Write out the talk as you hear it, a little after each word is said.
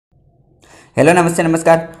Hello નમસ્તે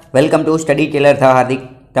નમસ્કાર welcome to study Taylor the હાર્દિક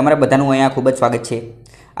તમારા બધાનું અહીંયા ખૂબ જ સ્વાગત છે।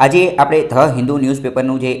 આજે આપણે ધ હિન્દુ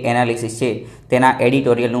ન્યૂઝપેપરનું જે એનાલિસિસ છે તેના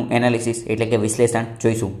એડિટોરિયલનું એનાલિસિસ એટલે કે વિશ્લેષણ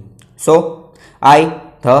જોઈશું। સો આઈ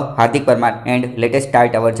the Hardik Parmar and latest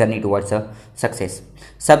start hour journey towards success.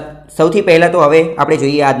 સૌથી પહેલાં તો હવે આપણે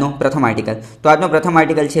જોઈએ આજનો પ્રથમ આર્ટિકલ। તો આજનો પ્રથમ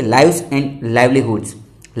આર્ટિકલ છે લાઇવ્સ એન્ડ લાઇવલીહુડ્સ।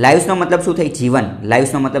 લાઇવ્સનો મતલબ શું થાય? જીવન।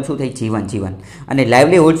 લાઇવ્સનો મતલબ શું થાય? જીવન। અને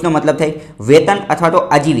લાઇવલીહુડ્સનો મતલબ થાય વેતન અથવા તો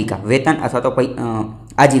આજીવિકા। વેતન અથવા તો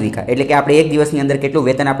આજીવિકા એટલે કે આપણે એક દિવસની અંદર કેટલું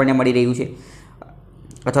વેતન આપણને મળી રહ્યું છે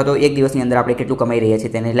અથવા તો એક દિવસની અંદર આપણે કેટલું કમાઈ રહ્યા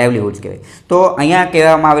છીએ તેને લાઇવલીહુડ્સ કહેવાય। તો અહીંયા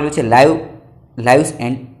કહેવામાં આવેલું છે લાઇવ્સ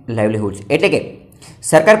એન્ડ લાઇવલીહુડ્સ એટલે કે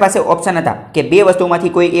સરકાર પાસે ઓપ્શન હતા કે બે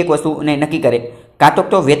વસ્તુમાંથી કોઈ એક વસ્તુને નક્કી કરે, કાં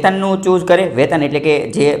તો વેતનનું ચૂઝ કરે, વેતન એટલે કે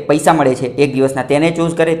જે પૈસા મળે છે એક દિવસના તેને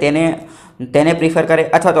ચૂઝ કરે, તેને પ્રિફર કરે,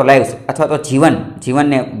 અથવા તો લાઇવ્સ અથવા તો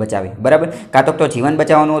જીવનને બચાવે, બરાબર। કાં તો જીવન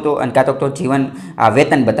બચાવવાનું હતું અને કાં તો જીવન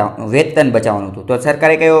વેતન બચાવવાનું હતું। તો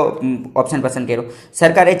સરકારે કયો ઓપ્શન પસંદ કર્યો?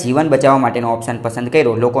 સરકારે જીવન બચાવવા માટેનો ઓપ્શન પસંદ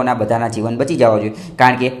કર્યો। લોકોના બધાના જીવન બચી જવા જોઈએ,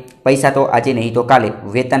 કારણ કે પૈસા તો આજે નહીં તો કાલે,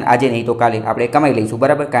 વેતન આજે નહીં તો કાલે આપણે કમાઈ લઈશું,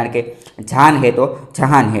 બરાબર। કારણ કે જાન હે તો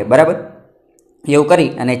જહાન હે, બરાબર। એવું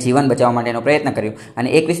કરી અને જીવન બચાવવા માટેનો પ્રયત્ન કર્યો અને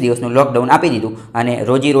 21 દિવસનું લોકડાઉન આપી દીધું અને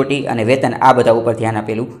રોજીરોટી અને વેતન આ બધા ઉપર ધ્યાન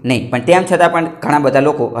આપેલું નહીં। પણ તેમ છતાં પણ ઘણા બધા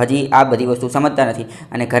લોકો હજી આ બધી વસ્તુ સમજતા નથી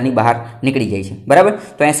અને ઘરની બહાર નીકળી જાય છે, બરાબર।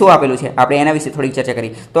 તો અહીંયા શું આપેલું છે આપણે એના વિશે થોડીક ચર્ચા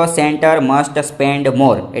કરી। તો સેન્ટર મસ્ટ સ્પેન્ડ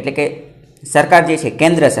મોર એટલે કે સરકાર જે છે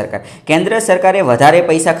કેન્દ્ર સરકારે વધારે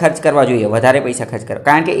પૈસા ખર્ચ કરવા જોઈએ,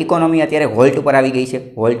 કારણ કે ઇકોનોમી અત્યારે હોલ્ટ ઉપર આવી ગઈ છે।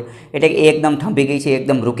 હોલ્ટ એટલે કે એકદમ થંભી ગઈ છે,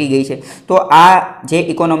 એકદમ રૂકી ગઈ છે। તો આ જે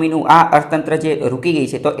ઇકોનોમીનું આ અર્થતંત્ર જે રૂકી ગઈ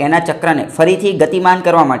છે તો એના ચક્રને ફરીથી ગતિમાન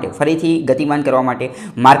કરવા માટે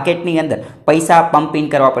માર્કેટની અંદર પૈસા પંપ ઇન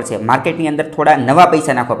કરવા પડશે, માર્કેટની અંદર થોડા નવા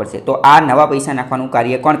પૈસા નાખવા પડશે। તો આ નવા પૈસા નાખવાનું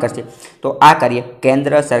કાર્ય કોણ કરશે? તો આ કાર્ય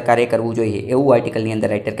કેન્દ્ર સરકારે કરવું જોઈએ એવું આર્ટિકલની અંદર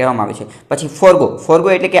રાઇટર કહેવામાં આવે છે। પછી ફોરગો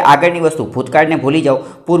એટલે કે આગળની વસ્તુ, ભૂતકાળને ભૂલી જાઓ,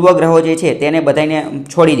 પૂર્વગ્રહો જે છે તેને બધાને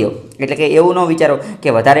છોડી દો। એટલે કે એવું ન વિચારો કે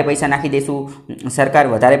વધારે પૈસા નાખી દેશું, સરકાર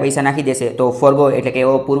વધારે પૈસા નાખી દેશે તો ફોરગો એટલે કે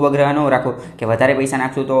એવો પૂર્વગ્રહ ન રાખો કે વધારે પૈસા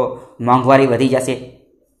નાખશું તો મોંઘવારી વધી જશે,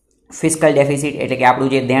 ફિસ્કલ ડેફિસિટ એટલે કે આપણું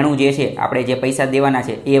જે દેણું જે છે, આપણે જે પૈસા દેવાના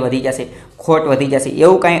છે એ વધી જશે, ખોટ વધી જશે,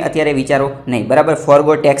 એવું કાંઈ અત્યારે વિચારો નહીં, બરાબર।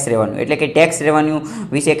 ફોરગો ટેક્સ રેવન્યુ એટલે કે ટેક્સ રેવન્યુ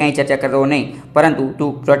વિશે કંઈ ચર્ચા કરવો નહીં, પરંતુ to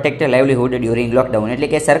protect livelihood during lockdown એટલે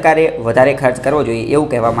કે સરકારે વધારે ખર્ચ કરવો જોઈએ એવું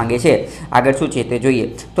કહેવા માંગે છે। આગળ શું છે તે જોઈએ।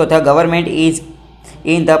 તો the government is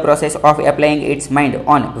in the process of applying its mind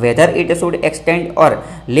on whether it should extend or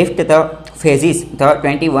lift the phases the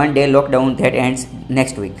 21-day lockdown that ends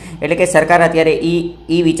next week એટલે કે સરકાર અત્યારે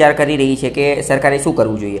ઈ વિચાર કરી રહી છે કે સરકારે શું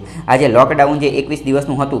કરવું જોઈએ। આ જે લોકડાઉન જે 21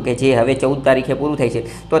 દિવસનું હતું કે જે હવે 14 તારીખે પૂરું થાય છે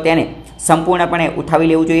તો તેને સંપૂર્ણપણે ઉઠાવી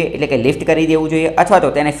લેવું જોઈએ એટલે કે લિફ્ટ કરી દેવું જોઈએ, અથવા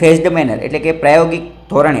તો તેને ફેઝડ મેનર એટલે કે પ્રાયોગિક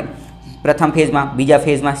ધોરણે પ્રથમ ફેઝમાં, બીજા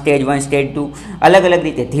ફેઝમાં, સ્ટેજ 1 સ્ટેજ 2 અલગ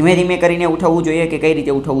રીતે ધીમે ધીમે કરીને ઉઠાવવું જોઈએ કે કઈ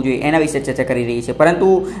રીતે ઉઠાવવું જોઈએ એના વિશે ચર્ચા કરી રહી છે। પરંતુ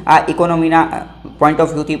આ ઇકોનોમીના પોઈન્ટ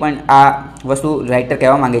ઓફ વ્યૂથી પણ આ વસ્તુ રાઇટર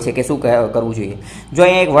કહેવા માંગે છે કે શું કરવું જોઈએ। જો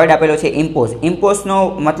અહીંયા એક વર્ડ આપેલો છે ઇમ્પોઝનો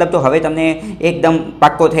મતલબ તો હવે તમને એકદમ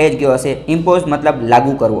પાક્કો થઈ જ ગયો હશે। ઇમ્પોઝ મતલબ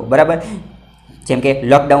લાગુ કરવો, બરાબર। જેમ કે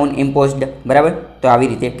લોકડાઉન ઇમ્પોઝડ, બરાબર। તો આવી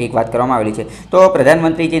રીતે કંઈક વાત કરવામાં આવેલી છે। તો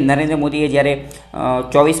પ્રધાનમંત્રી જે નરેન્દ્ર મોદીએ જ્યારે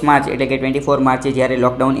 24 માર્ચ એટલે કે 24 માર્ચે જ્યારે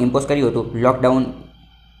લોકડાઉન ઇમ્પોઝ કર્યું હતું, લોકડાઉન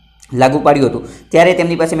લાગુ પાડ્યું હતું, ત્યારે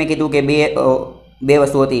તેમની પાસે મેં કીધું કે બે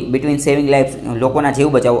વસ્તુ હતી, બિટવીન સેવિંગ લાઈફ લોકોના જીવ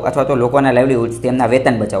બચાવો અથવા તો લોકોના લાઇવલીહુડ્સ તેમના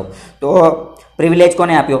વેતન બચાવો। તો પ્રિવિલેજ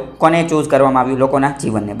કોને આપ્યો? કોને ચૂઝ કરવામાં આવ્યું? લોકોના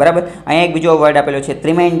જીવનને, બરાબર। અહીંયા એક બીજો વર્ડ આપેલો છે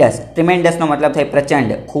ટ્રીમેન્ડસનો મતલબ થાય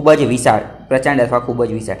પ્રચંડ, ખૂબ જ વિશાળ, પ્રચંડ અથવા ખૂબ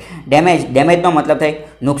જ વિશાળ। ડેમેજનો મતલબ થાય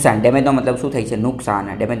નુકસાન, ડેમેજનો મતલબ શું થાય છે? નુકસાન,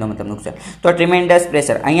 ડેમેજનો મતલબ નુકસાન। તો ટ્રીમેન્ડસ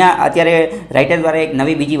પ્રેશર, અહીંયા અત્યારે રાઇટર દ્વારા એક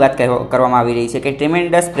નવી બીજી વાત કરવામાં આવી રહી છે કે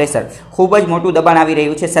ટ્રીમેન્ડસ પ્રેશર, ખૂબ જ મોટું દબાણ આવી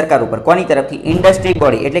રહ્યું છે સરકાર ઉપર। કોની તરફથી? ઇન્ડસ્ટ્રી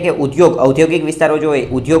બોડી એટલે કે ઔદ્યોગિક વિસ્તારો જો હોય,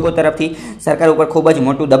 ઉદ્યોગો તરફથી સરકાર ઉપર ખૂબ જ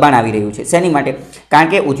મોટું દબાણ આવી રહ્યું છે। શેની માટે? કારણ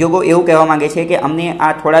કે ઉદ્યોગો એવું કહેવા માંગે છે કે અમને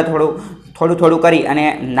આ થોડું કરી અને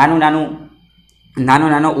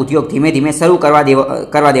નાનો ઉદ્યોગ ધીમે ધીમે શરૂ કરવા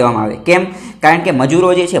દેવામાં આવે। કેમ? કારણ કે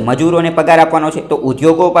મજૂરો જે છે, મજૂરોને પગાર આપવાનો છે, તો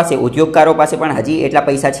ઉદ્યોગકારો પાસે પણ હજી એટલા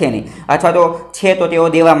પૈસા છે નહીં, અથવા તો છે તો તેઓ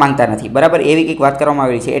દેવા માંગતા નથી, બરાબર। એવી કંઈક વાત કરવામાં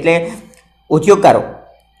આવેલી છે। એટલે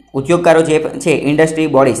ઉદ્યોગકારો જે છે, ઇન્ડસ્ટ્રી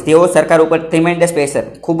બોડીઝ, તેઓ સરકાર ઉપર ટ્રીમેન્ડસ પ્રેશર,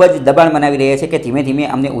 ખૂબ જ દબાણ બનાવી રહ્યા છે કે ધીમે ધીમે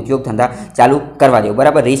અમને ઉદ્યોગ ધંધા ચાલુ કરવા દો,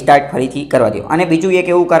 બરાબર, રીસ્ટાર્ટ ફરીથી કરવા દો। અને બીજું એક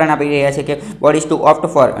એવું કારણ આપી રહ્યા છે કે bodies two opt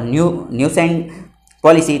four ન્યૂસેન્ટ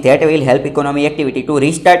policy that will help economic activity to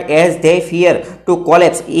restart as they fear to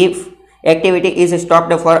collapse if activity is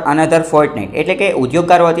stopped for another fortnight એટલે કે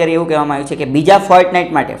ઉદ્યોગકારો અત્યારે એવું કહેવામાં આવ્યું છે કે બીજા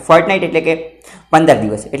ફોર્ટનાઇટ માટે, ફોર્ટનાઇટ એટલે કે 15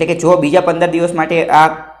 દિવસ, એટલે કે જો બીજા 15 દિવસ માટે આ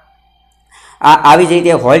આવી જ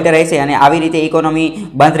રીતે હોલ્ટ રહેશે અને આવી રીતે ઇકોનોમી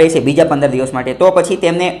બંધ રહેશે બીજા 15 દિવસ માટે, તો પછી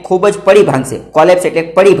તેમને ખૂબ જ પડી ભાંગશે. કોલેપ્સ એટલે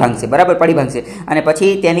પડી ભાંગશે, બરાબર, પડી ભાંગશે. અને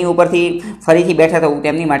પછી તેની ઉપરથી ફરીથી બેઠા થવું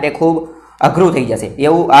તેમની માટે ખૂબ અઘરું થઈ જશે,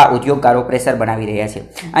 એવું આ ઉદ્યોગકારો પ્રેશર બનાવી રહ્યા છે.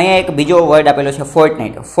 અહીંયા એક બીજો વર્ડ આપેલો છે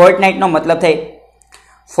ફોર્ટનાઇટ. ફોર્ટનાઇટનો મતલબ થાય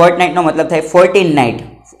 14 નાઇટ,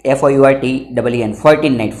 FOURTEN,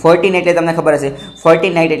 14 નાઇટ. 14 એટલે તમને ખબર હશે,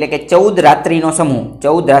 14 નાઇટ એટલે કે 14 રાત્રિનો સમૂહ.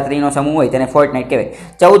 14 રાત્રિનો સમૂહ હોય તેને ફોર્ટનાઇટ કહેવાય.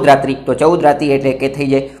 14 રાત્રિ, તો 14 રાત્રિ એટલે કે થઈ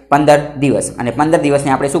જાય 15 દિવસ. અને 15 દિવસને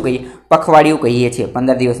આપણે શું કહીએ? પખવાડિયું કહીએ છીએ.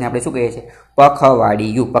 15 દિવસને આપણે શું કહીએ છીએ?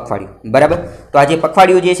 પખવાડિયું. બરાબર. તો આ જે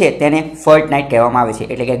પખવાડિયું જે છે તેને ફોર્ટનાઇટ કહેવામાં આવે છે,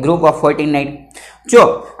 એટલે કે ગ્રુપ ઓફ 14 નાઇટ. જો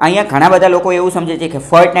અહીંયા ઘણા બધા લોકો એવું સમજે છે કે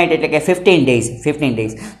ફોર્ટનાઇટ એટલે કે 15 ડેઝ.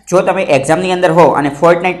 જો તમે એક્ઝામની અંદર હો અને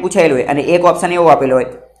ફોર્ટનાઇટ પૂછાયેલું હોય અને એક ઓપ્શન એવો આપેલો હોય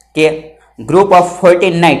કે ગ્રુપ ઓફ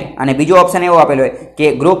 14 નાઇટ અને બીજો ઓપ્શન એવો આપેલો હોય કે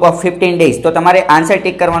ગ્રુપ ઓફ 15 ડેઝ, તો તમારે આન્સર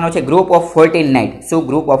ટિક કરવાનો છે ગ્રુપ ઓફ 14 નાઇટ. શું?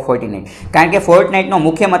 Group of 14 night. કારણ કે ફોર્ટનાઇટનો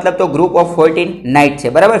મુખ્ય મતલબ તો ગ્રુપ ઓફ 14 નાઇટ છે,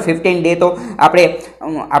 બરાબર. 15 ડે તો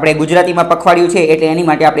આપણે ગુજરાતીમાં પખવાડિયું છે એટલે એની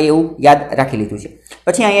માટે આપણે એવું યાદ રાખી લીધું છે.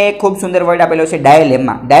 પછી અહીંયા એક ખૂબ સુંદર વર્ડ આપેલો છે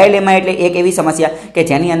ડાયલેમા. ડાયલેમા એટલે એક એવી સમસ્યા કે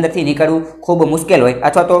જેની અંદરથી નીકળવું ખૂબ મુશ્કેલ હોય,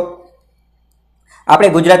 અથવા તો આપણે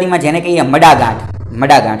ગુજરાતીમાં જેને કહીએ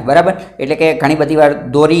મડાગાંઠ, બરાબર. એટલે કે ઘણી બધી વાર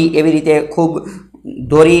દોરી એવી રીતે ખૂબ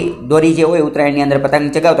દોરી જે હોય ઉત્તરાયણની અંદર પતંગ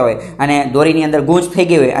ચગાવતા હોય અને દોરીની અંદર ગૂંચ થઈ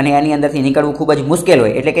ગઈ હોય અને એની અંદરથી નીકળવું ખૂબ જ મુશ્કેલ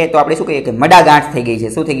હોય, એટલે કે તો આપણે શું કહીએ કે મડાગાંઠ થઈ ગઈ છે.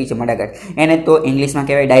 શું થઈ ગઈ છે? મડાગાંઠ. એને તો ઇંગ્લિશમાં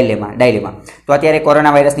કહેવાય ડાયલેમા. તો અત્યારે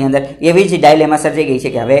કોરોના વાયરસની અંદર એવી જ ડાયલેમા સર્જાઈ ગઈ છે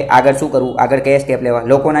કે હવે આગળ શું કરવું, આગળ કયા સ્ટેપ લેવા,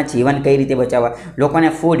 લોકોના જીવન કઈ રીતે બચાવવા, લોકોને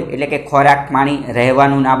ફૂડ એટલે કે ખોરાક, પાણી,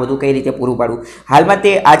 રહેવાનું આ બધું કઈ રીતે પૂરું પાડવું. હાલમાં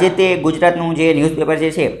આજે તે ગુજરાતનું જે ન્યૂઝપેપર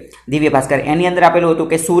જે છે દિવ્ય ભાસ્કર, એની અંદર આપેલું હતું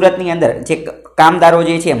કે સુરતની અંદર જે કામદારો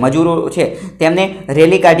જે છે, મજૂરો છે, તેમને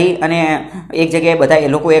રેલી કાઢી અને એક જગ્યાએ બધા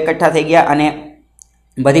લોકો એકઠા થઈ ગયા અને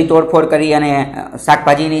બધી તોડફોડ કરી અને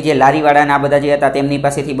શાકભાજીની જે લારીવાળાના બધા જે હતા તેમની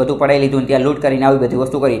પાસેથી બધું પડાવી લીધું, ત્યાં લૂંટ કરીને આવી બધી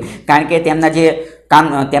વસ્તુ કરી. કારણ કે તેમના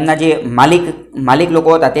જે માલિક લોકો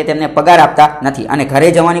હતા તે તેમને પગાર આપતા નથી અને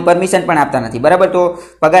ઘરે જવાની પરમિશન પણ આપતા નથી, બરાબર. તો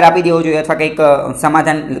પગાર આપી દેવો જોઈએ અથવા કંઈક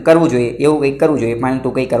સમાધાન કરવું જોઈએ, એવું કંઈક કરવું જોઈએ, પરંતુ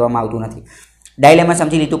કંઈ કરવામાં આવતું નથી. ડાયલેમા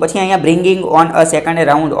સમજી લીધું. પછી અહીંયા bringing on a second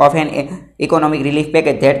round of N economic relief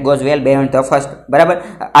package that goes well beyond the first, બરાબર.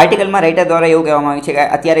 આર્ટિકલમાં રાઇટર દ્વારા એવું કહેવામાં આવ્યું છે કે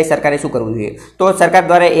અત્યારે સરકારે શું કરવું જોઈએ, તો સરકાર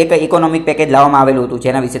દ્વારા એક ઇકોનોમિક પેકેજ લાવવામાં આવેલું હતું,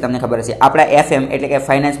 જેના વિશે તમને ખબર હશે. આપણા FM એટલે કે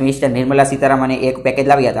ફાઇનાન્સ મિનિસ્ટર નિર્મલા સીતારામને એક પેકેજ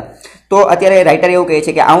લાવ્યા હતા. તો અત્યારે રાઇટર એવું કહે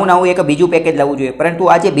છે કે આવું એક બીજું પેકેજ લાવવું જોઈએ, પરંતુ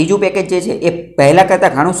આ જે બીજું પેકેજ જે છે એ પહેલા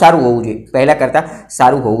કરતાં ઘણું સારું હોવું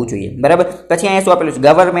જોઈએ, બરાબર. પછી અહીંયા શું આપેલું છે?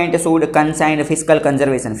 Government should કન્સાઇન fiscal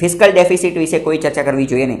conservation. Fiscal deficit વિશે કોઈ ચર્ચા કરવી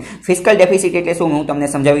જોઈએ નહીં. ફિસ્કલ ડેફિસિટ એટલે શું, હું તમને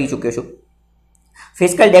સમજાવી ચૂક્યો છું.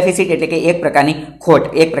 ફિસ્કલ ડેફિસિટ એટલે કે એક પ્રકારની ખોટ,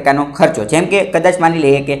 એક પ્રકારનો ખર્ચો. જેમ કે કદાચ માની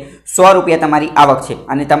લઈએ કે 100 રૂપિયા તમારી આવક છે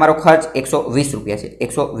અને તમારો ખર્ચ 120 રૂપિયા છે,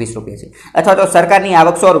 અથવા તો સરકારની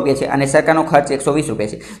આવક 100 રૂપિયા છે અને સરકારનો ખર્ચ 120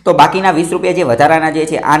 રૂપિયા છે, તો બાકીના 20 રૂપિયા જે વધારાના જે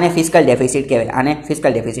છે આને ફિસ્કલ ડેફિસિટ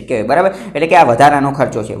કહેવાય, બરાબર. એટલે કે આ વધારાનો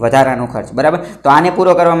ખર્ચો છે, બરાબર. તો આને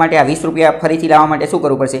પૂરો કરવા માટે આ 20 રૂપિયા ફરીથી લાવવા માટે શું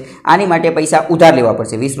કરવું પડશે? આની માટે પૈસા ઉધાર લેવા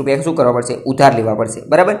પડશે. 20 રૂપિયા શું કરવા પડશે? ઉધાર લેવા પડશે,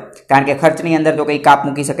 બરાબર. કારણ કે ખર્ચની અંદર તો કંઈ કાપ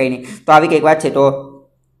મૂકી શકાય નહીં. તો આવી કંઈક વાત છે. તો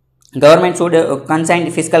government should કન્સાઇન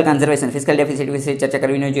fiscal conservation, fiscal deficit વિશે ચર્ચા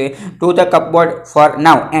કરવી જોઈએ. To the cupboard four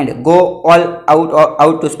now and go all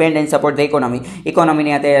out two spend and support the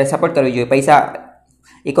ઇકોનોમીને અત્યારે સપોર્ટ કરવી જોઈએ, પૈસા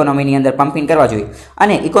ઇકોનોમીની અંદર પમ્પિંગ કરવા જોઈએ.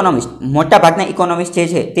 અને મોટાભાગના ઇકોનોમિસ્ટ જે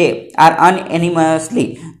છે તે R અનએનિમસલી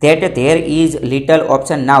that there is little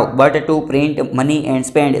option now but to print money and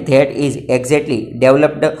spend that is exactly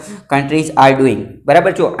developed countries are doing,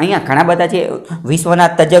 બરાબર. જો અહીંયા ઘણા બધા જે વિશ્વના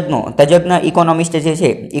તજજ્ઞ ઇકોનોમિસ્ટ જે છે,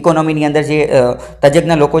 ઇકોનોમીની અંદર જે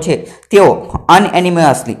તજજ્ઞ લોકો છે, તેઓ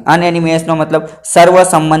અનએનિમસનો મતલબ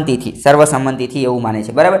સર્વસંમતિથી એવું માને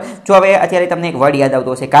છે, બરાબર. જો હવે અત્યારે તમને એક વર્ડ યાદ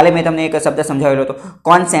આવતો હશે, કાલે મેં તમને એક શબ્દ સમજાવેલો હતો,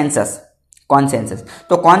 કોન્સેન્સસ.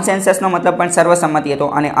 તો કોન્સેન્સસનો મતલબ પણ સર્વસંમતિ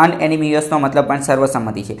હતો અને અનએનિમિયસનો મતલબ પણ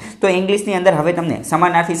સર્વસંમતિ છે. તો ઇંગ્લિશની અંદર હવે તમને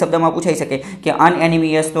સમાનાર્થી શબ્દમાં પૂછાઈ શકે કે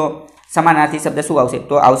અનએનિમિયસનો સમાનાર્થી શબ્દ શું આવશે?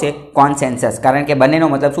 તો આવશે કોન્સેન્સસ, કારણ કે બંનેનો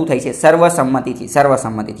મતલબ શું થાય છે?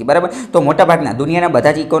 સર્વસંમતિથી, બરાબર. તો મોટાભાગના દુનિયાના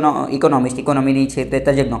બધા જ ઇકોનોમીની છે તે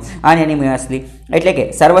તજજ્ઞો અનએનિમિયસલી એટલે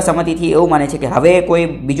કે સર્વસંમતિથી એવું માને છે કે હવે કોઈ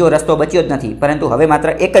બીજો રસ્તો બચ્યો જ નથી, પરંતુ હવે માત્ર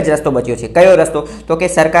એક જ રસ્તો બચ્યો છે. કયો રસ્તો? તો કે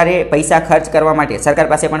સરકારે પૈસા ખર્ચ કરવા માટે, સરકાર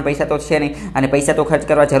પાસે પણ પૈસા તો છે નહીં અને પૈસા તો ખર્ચ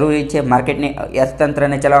કરવા જરૂરી છે માર્કેટને,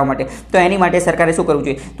 અર્થતંત્રને ચલાવવા માટે. તો એની માટે સરકારે શું કરવું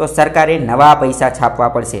જોઈએ? તો સરકારે નવા પૈસા છાપવા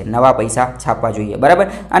પડશે, નવા પૈસા છાપવા જોઈએ, બરાબર.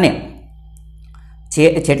 અને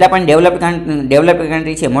જેટલા પણ ડેવલપ્ડ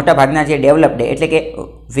કન્ટ્રી છે, મોટાભાગના જે ડેવલપ્ડ એટલે કે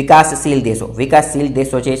વિકાસશીલ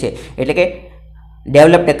દેશો જે છે, એટલે કે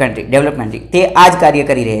ડેવલપ્ડ કન્ટ્રી તે આ જ કાર્ય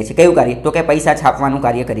કરી રહ્યા છે. કયું કાર્ય? તો કે પૈસા છાપવાનું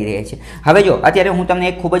કાર્ય કરી રહ્યા છે. હવે જો અત્યારે હું તમને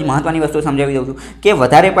એક ખૂબ જ મહત્વની વસ્તુ સમજાવી દઉં છું કે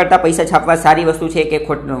વધારે પડતા પૈસા છાપવા સારી વસ્તુ છે કે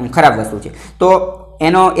ખરાબ વસ્તુ છે. તો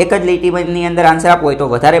એનો એક જ લીટીની અંદર આન્સર આપવો હોય તો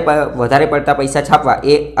વધારે પડતા પૈસા છાપવા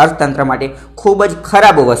એ અર્થતંત્ર માટે ખૂબ જ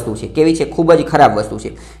ખરાબ વસ્તુ છે. કેવી છે? ખૂબ જ ખરાબ વસ્તુ છે.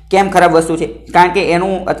 કેમ ખરાબ વસ્તુ છે? કારણ કે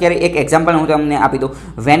એનું અત્યારે એક એક્ઝામ્પલ હું તમને આપી દઉં.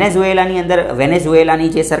 વેનેઝુએલાની અંદર વેનેઝુએલાની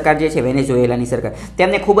જે સરકાર જે છે, વેનેઝુએલાની સરકાર,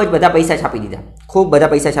 તેમને ખૂબ જ બધા પૈસા છાપી દીધા, ખૂબ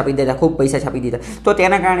પૈસા છાપી દીધા. તો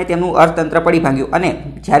તેના કારણે તેમનું અર્થતંત્ર પડી ભાંગ્યું. અને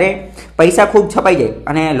જ્યારે પૈસા ખૂબ છપાઈ જાય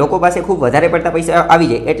અને લોકો પાસે ખૂબ વધારે પડતા પૈસા આવી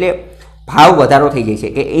જાય એટલે ભાવ વધારો થઈ જાય છે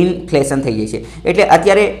કે ઇન્ફ્લેશન થઈ જાય છે. એટલે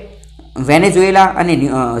અત્યારે વેનેઝુએલા અને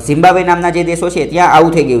ઝિમ્બાબ્વે નામના જે દેશો છે ત્યાં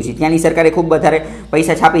આવું થઈ ગયું છે. ત્યાંની સરકારે ખૂબ વધારે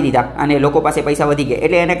પૈસા છાપી દીધા અને લોકો પાસે પૈસા વધી ગયા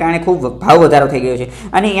એટલે એને કારણે ખૂબ ભાવ વધારો થઈ ગયો છે.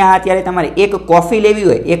 અને અહીંયા અત્યારે તમારે એક કોફી લેવી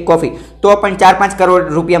હોય, એક કોફી, તો પણ 4-5 કરોડ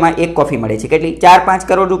રૂપિયામાં એક કોફી મળે છે. કેટલી? 4-5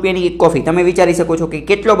 કરોડ રૂપિયાની એક કોફી. તમે વિચારી શકો છો કે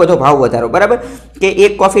કેટલો બધો ભાવ વધારો, બરાબર? કે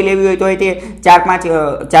એક કોફી લેવી હોય તો તે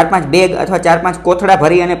 4-5 બેગ અથવા 4-5 કોથળા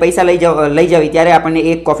ભરી અને પૈસા લઈ જાવી ત્યારે આપણને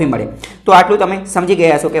એક કોફી મળે. તો આટલું તમે સમજી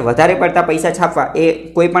ગયા છો કે વધારે પડતા પૈસા છાપવા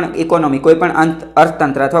એ કોઈ પણ ઇકોનોમી, કોઈ પણ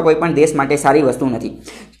અર્થતંત્ર અથવા કોઈ પણ દેશ માટે સારી વસ્તુ નથી.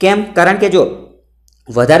 કેમ? કારણ કે જો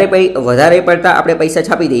વધારે પડતા આપણે પૈસા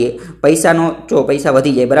છાપી દઈએ, પૈસા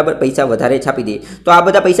વધી જાય, બરાબર? પૈસા વધારે છાપી દઈએ તો આ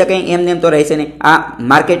બધા પૈસા કંઈ એમ તો રહેશે નહીં. આ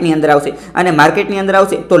માર્કેટની અંદર આવશે અને માર્કેટની અંદર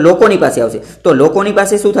આવશે તો લોકોની પાસે આવશે. તો લોકોની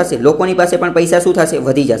પાસે શું થશે? લોકોની પાસે પણ પૈસા શું થશે?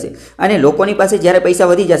 વધી જશે. અને લોકોની પાસે જ્યારે પૈસા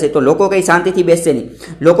વધી જશે તો લોકો કંઈ શાંતિથી બેસશે નહીં.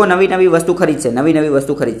 લોકો નવી વસ્તુ ખરીદશે.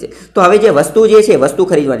 તો હવે જે વસ્તુ જે છે, વસ્તુ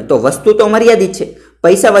ખરીદવાની, તો વસ્તુ તો મર્યાદિત છે.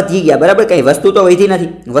 પૈસા વધી ગયા, બરાબર? કંઈ વસ્તુ તો વધી નથી.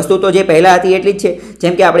 વસ્તુ તો જે પહેલાં હતી એટલી જ છે.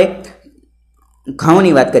 જેમ કે આપણે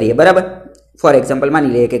ઘઉંની વાત કરીએ, બરાબર? ફોર એક્ઝામ્પલ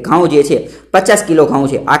માની લઈએ કે ઘઉં જે છે 50 કિલો ઘઉં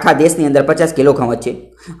છે. આખા દેશની અંદર 50 કિલો ઘઉં જ છે.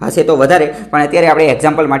 હશે તો વધારે, પણ અત્યારે આપણે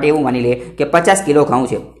એક્ઝામ્પલ માટે એવું માની લઈએ કે 50 કિલો ઘઉં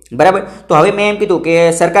છે, બરાબર? તો હવે મેં એમ કીધું કે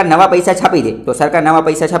સરકાર નવા પૈસા છાપી દે, તો સરકાર નવા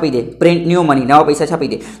પૈસા છાપી દે, પ્રિન્ટ ન્યૂ મની, નવા પૈસા છાપી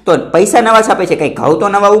દે. તો પૈસા નવા છાપે છે, કંઈ ઘઉં તો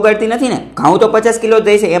નવા ઉગાડતી નથી ને. ઘઉં તો 50 કિલો જ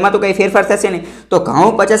રહે છે, એમાં તો કંઈ ફેરફાર થશે ને. તો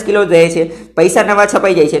ઘઉં 50 કિલો જ રહે છે, પૈસા નવા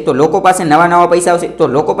છપાઈ જાય છે, તો લોકો પાસે નવા પૈસા આવશે. તો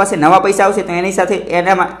લોકો પાસે નવા પૈસા આવશે તો એની સાથે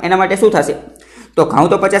એના માટે શું થશે? તો ઘઉં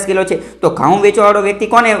તો 50 કિલો છે, તો ઘઉં વેચવાવાળો વ્યક્તિ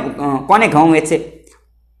કોને ઘઉં વેચશે?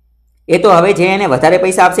 એ તો હવે જે એને વધારે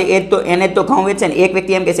પૈસા આપશે એને જ તો ઘઉં વેચશે ને. એક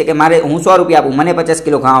વ્યક્તિ એમ કહેશે કે મારે હું 100 રૂપિયા આપું, મને 50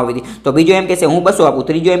 કિલો ઘઉં આપી દી. તો બીજો એમ કહેશે હું 200 આપું,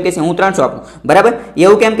 ત્રીજો એમ કહેશે હું 300 આપું, બરાબર?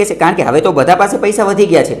 એવું કેમ કહેશે? કારણ કે હવે તો બધા પાસે પૈસા વધી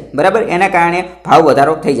ગયા છે, બરાબર? એના કારણે ભાવ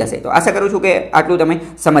વધારો થઈ જશે. તો આશા કરું છું કે આટલું તમે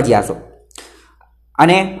સમજ્યા હશો.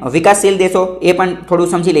 અને વિકાસશીલ દેશો એ પણ થોડું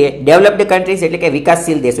સમજી લઈએ. ડેવલપ્ડ કન્ટ્રીઝ એટલે કે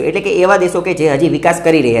વિકાસશીલ દેશો, એટલે કે એવા દેશો કે જે હજી વિકાસ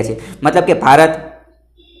કરી રહ્યા છે. મતલબ કે ભારત,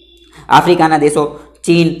 આફ્રિકાના દેશો,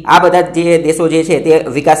 ચીન, આ બધા જે દેશો જે છે તે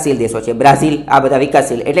વિકાસશીલ દેશો છે. બ્રાઝિલ, આ બધા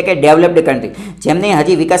વિકાસશીલ એટલે કે ડેવલપ્ડ કન્ટ્રી, જેમને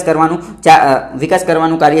હજી વિકાસ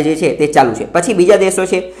કરવાનું કાર્ય જે છે તે ચાલુ છે. પછી બીજા દેશો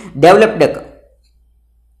છે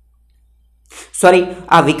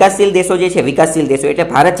આ વિકાસશીલ દેશો જે છે, વિકાસશીલ દેશો એટલે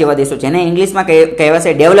ભારત જેવા દેશો, જેને ઇંગ્લિશમાં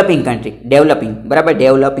કહેવાશે ડેવલપિંગ કન્ટ્રી. બરાબર?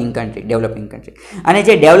 Developing country. અને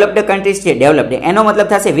જે ડેવલપ્ડ કન્ટ્રીઝ છે, ડેવલપ્ડ એનો મતલબ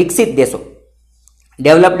થશે વિકસિત દેશો.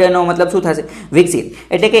 ડેવલપ્ડનો મતલબ શું થશે? વિકસિત.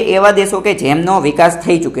 એટલે કે એવા દેશો કે જેમનો વિકાસ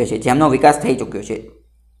થઈ ચૂક્યો છે.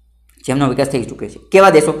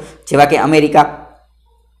 કેવા દેશો? જેવા કે અમેરિકા,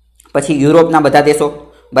 પછી યુરોપના બધા દેશો,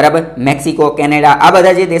 બરાબર? મેક્સિકો, કેનેડા, આ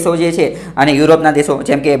બધા જે દેશો જે છે, અને યુરોપના દેશો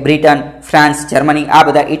જેમ કે બ્રિટન, ફ્રાન્સ, જર્મની, આ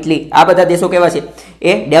બધા, ઇટલી, આ બધા દેશો કેવા છે?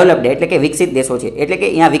 એ ડેવલપ્ડ એટલે કે વિકસિત દેશો છે. એટલે કે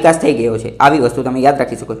અહીંયા વિકાસ થઈ ગયો છે. આવી વસ્તુ તમે યાદ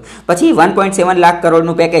રાખી શકો છો. પછી 1.7 લાખ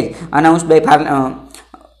કરોડનું package announce by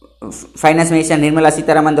finance minister Nirmala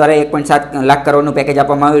Sitharaman દ્વારા 1.7 લાખ કરોડનું પેકેજ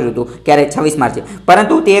આપવામાં આવ્યું હતું. ક્યારે? 26 માર્ચે.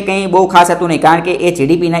 પરંતુ તે કંઈ બહુ ખાસ હતું નહીં, કારણ કે એ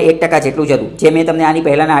જીડીપીના 1% જેટલું જ હતું. જે મેં તમને આની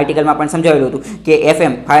પહેલાંના આર્ટિકલમાં પણ સમજાવેલું હતું કે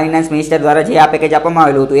ફાઇનાન્સ મિનિસ્ટર દ્વારા જે આ પેકેજ આપવામાં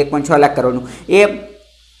આવેલું હતું 1.6 લાખ કરોડનું, એ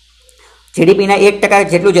જીડીપીના 1%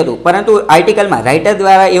 જેટલું જ હતું. પરંતુ આર્ટિકલમાં રાઇટર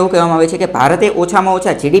દ્વારા એવું કહેવામાં આવે છે કે ભારતે ઓછામાં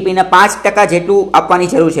ઓછા જીડીપીના 5% જેટલું આપવાની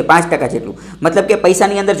જરૂર છે. 5% જેટલું, મતલબ કે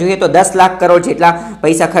પૈસાની અંદર જોઈએ તો 10 લાખ કરોડ જેટલા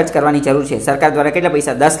પૈસા ખર્ચ કરવાની જરૂર છે. સરકાર દ્વારા કેટલા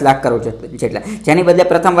પૈસા? 10 લાખ કરોડ જેટલા. જેની બદલે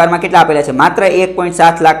પ્રથમ વારમાં કેટલા આપેલા છે? માત્ર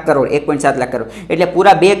 1.7 લાખ કરોડ. એટલે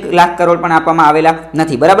પૂરા 2 લાખ કરોડ પણ આપવામાં આવેલા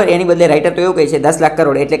નથી, બરાબર? એની બદલે રાઇટર તો એવું કહે છે 10 લાખ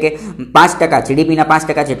કરોડ એટલે કે 5%, જીડીપીના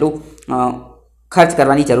 5% જેટલું ખર્ચ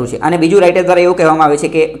કરવાની જરૂર છે. અને બીજું રાઇટર દ્વારા એવું કહેવામાં આવે છે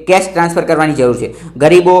કે કેશ ટ્રાન્સફર કરવાની જરૂર છે.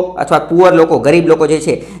 ગરીબો અથવા પુઅર લોકો, ગરીબ લોકો જે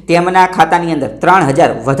છે તેમના ખાતાની અંદર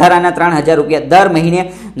 3000 વધારાના 3000 રૂપિયા દર મહિને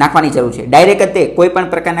નાખવાની જરૂર છે. ડાયરેક્ટ જ તે કોઈ પણ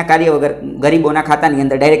પ્રકારના કાર્ય વગર ગરીબોના ખાતાની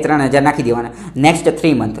અંદર ડાયરેક્ટ 3000 નાખી દેવાના. નેક્સ્ટ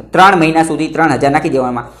 3 મંથ, 3 મહિના સુધી 3000 નાખી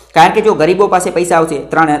દેવામાં. કારણ કે જો ગરીબો પાસે પૈસા આવશે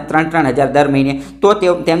 3000 દર મહિને, તો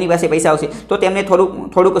તેમની પાસે પૈસા આવશે તો તેમને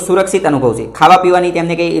થોડુંક સુરક્ષિત અનુભવશે. ખાવા પીવાની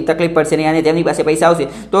તેમને કંઈ તકલીફ પડશે નહીં, અને તેમની પાસે પૈસા આવશે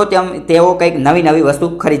તો તેઓ કંઈક નવી વસ્તુ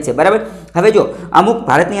ખરીદશે, બરાબર? હવે જો અમુક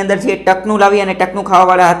ભારતની અંદર જે ટકનું લાવી અને ટકનું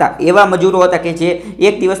ખાવાવાળા હતા એવા મજૂરો હતા કે જે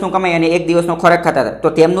એક દિવસનું કમાઈ અને એક દિવસનો ખોરાક ખાતા હતા, તો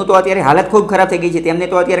તેમનું તો અત્યારે હાલત ખૂબ ખરાબ થઈ ગઈ છે. તેમને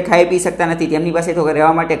તો અત્યારે ખાઈ પી શકતા નથી, તેમની પાસે તો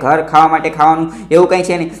રહેવા માટે ઘર, ખાવા માટે ખાવાનું એવું કંઈ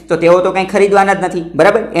છે નહીં, તો તેઓ તો કંઈ ખરીદવાના જ નથી.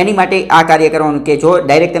 બરાબર, એની માટે આ કાર્ય કરવાનું કે જો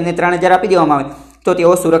ડાયરેક્ટ તેમને 3000 આપી દેવામાં આવે તો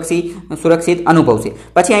તેઓ સુરક્ષિત અનુભવશે.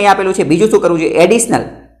 પછી અહીં આપેલું છે બીજું શું કરવું જોઈએ, એડિશનલ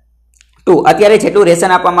ટુ અત્યારે જેટલું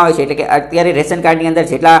રેશન આપવામાં આવે છે, એટલે કે અત્યારે રેશન કાર્ડની અંદર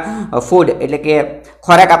જેટલા ફૂડ એટલે કે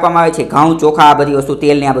ખોરાક આપવામાં આવે છે, ઘઉં, ચોખા, આ બધી વસ્તુ,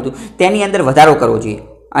 તેલ ને આ બધું, તેની અંદર વધારો કરવો જોઈએ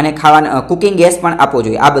અને ખાવાના કુકિંગ ગેસ પણ આપવો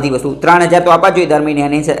જોઈએ. આ બધી વસ્તુ 3000 તો આપવા જોઈએ દર મહિને,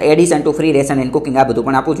 અને addition to free ration and cooking આ બધું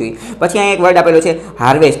પણ આપવું જોઈએ. પછી અહીં એક વર્ડ આપેલો છે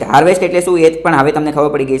હાર્વેસ્ટ. હાર્વેસ્ટ એટલે શું એ પણ હવે તમને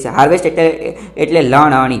ખબર પડી ગઈ છે. હાર્વેસ્ટ એટલે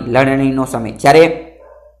લણણીનો સમય. જ્યારે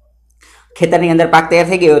ખેતરની અંદર પાક તૈયાર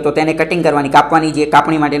થઈ ગયો તો તેને કટિંગ કરવાની, કાપવાની, જે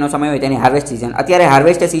કાપણી માટેનો સમય હોય તેને હાર્વેસ્ટ સિઝન. અત્યારે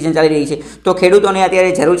હાર્વેસ્ટ સિઝન ચાલી રહી છે, તો ખેડૂતોને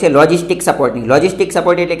અત્યારે જરૂર છે લોજિસ્ટિક સપોર્ટની. લોજિસ્ટિક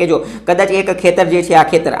સપોર્ટ એટલે કે જો કદાચ એક ખેતર જે છે, આ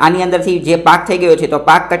ખેતર આની અંદરથી જે પાક થઈ ગયો છે તો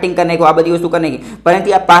પાક કટિંગ કરી નાખ્યો, આ બધી વસ્તુ કરી નાખી,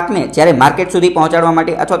 પરંતુ આ પાકને જ્યારે માર્કેટ સુધી પહોંચાડવા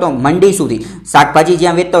માટે અથવા તો મંડી સુધી, શાકભાજી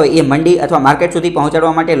જ્યાં વેચતા હોય એ મંડી અથવા માર્કેટ સુધી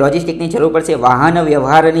પહોંચાડવા માટે લોજિસ્ટિકની જરૂર પડશે, વાહન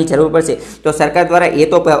વ્યવહારની જરૂર પડશે. તો સરકાર દ્વારા એ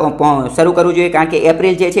તો શરૂ કરવું જોઈએ, કારણ કે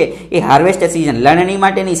એપ્રિલ જે છે એ હાર્વેસ્ટ સિઝન, લણણી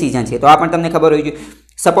માટેની સિઝન છે. તો આ પણ તમને ખબર હોવી જોઈએ.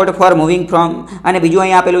 સપોર્ટ ફોર મૂવિંગ ફ્રોમ, અને બીજું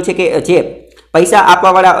અહીં આપેલું છે કે જે પૈસા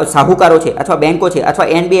આપવાવાળા સાહુકારો છે અથવા બેંકો છે અથવા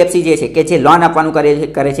એનબીએફસી જે છે કે જે લોન આપવાનું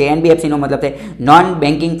કરે છે, એનબીએફસીનો મતલબ થાય નોન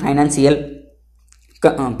બેન્કિંગ ફાઇનાન્શિયલ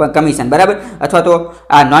કમિશન. બરાબર, અથવા તો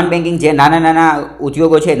આ નોન બેન્કિંગ જે નાના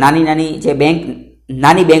ઉદ્યોગો છે, નાની જે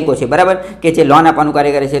નાની બેંકો છે, બરાબર, કે જે લોન આપવાનું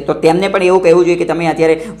કાર્ય કરે છે, તો તેમને પણ એવું કહેવું જોઈએ કે તમે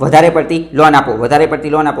અત્યારે વધારે પડતી લોન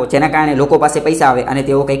આપો, જેના કારણે લોકો પાસે પૈસા આવે અને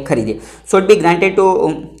તેઓ કંઈક ખરીદે. Should be granted two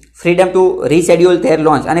freedom two reschedule there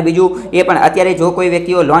loans. અને બીજું એ પણ અત્યારે જો કોઈ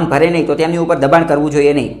વ્યક્તિઓ લોન ભરે નહીં તો તેમની ઉપર દબાણ કરવું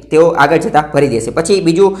જોઈએ નહીં, તેઓ આગળ જતાં ભરી દેશે. પછી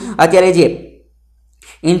બીજું અત્યારે જે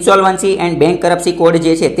ઇન્સોલ્વન્સી એન્ડ બેંક કરપ્સી કોડ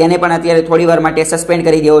જે છે તેને પણ અત્યારે થોડી વાર માટે સસ્પેન્ડ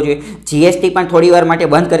કરી દેવો જોઈએ. જીએસટી પણ થોડી વાર માટે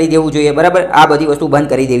બંધ કરી દેવું જોઈએ. બરાબર, આ બધી વસ્તુ બંધ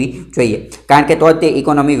કરી દેવી જોઈએ, કારણ કે તો જ તે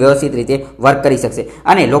ઇકોનોમી વ્યવસ્થિત રીતે વર્ક કરી શકશે.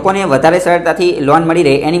 અને લોકોને વધારે સરળતાથી લોન મળી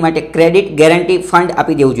રહે એની માટે ક્રેડિટ ગેરંટી ફંડ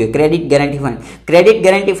આપી દેવું જોઈએ. ક્રેડિટ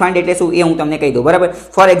ગેરંટી ફંડ એટલે શું એ હું તમને કહી દઉં. બરાબર,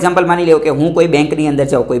 ફોર એક્ઝામ્પલ માની લો કે હું કોઈ બેંકની અંદર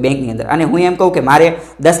જાઉં, કોઈ બેંકની અંદર, અને હું એમ કહું કે મારે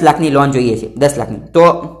 10 લાખની લોન જોઈએ છે, 10 લાખની, તો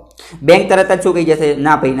બેંક તરત જ શું કહી જશે,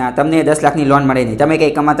 ના ભાઈ ના, તમને 10 લાખની લોન મળે નહીં, તમે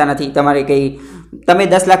કંઈ કમાતા નથી, તમે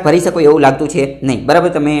 10 લાખ ભરી શકો એવું લાગતું છે નહીં. બરાબર,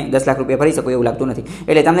 તમે 10 લાખ રૂપિયા ભરી શકો એવું લાગતું નથી,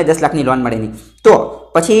 એટલે તમને 10 લાખની લોન મળે નહીં. તો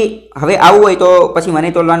પછી હવે આવું હોય તો પછી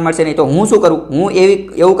મને તો લોન મળશે નહીં, તો હું શું કરું, હું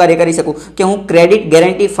એવું કાર્ય કરી શકું કે હું ક્રેડિટ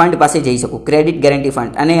ગેરંટી ફંડ પાસે જઈ શકું. ક્રેડિટ ગેરંટી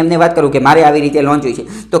ફંડ, અને એમને વાત કરું કે મારે આવી રીતે લોન જોઈએ છે,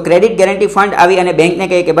 તો ક્રેડિટ ગેરંટી ફંડ આવી અને બેંકને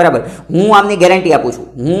કહે કે બરાબર, હું આમની ગેરંટી આપું છું,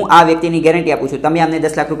 હું આ વ્યક્તિની ગેરંટી આપું છું, તમે આમને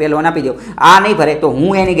 10 લાખ રૂપિયા લોન આપી દો, આ નહીં ભરે તો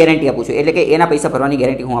હું એની ગેરંટી આપું છું, એટલે કે એના પૈસા ભરવાની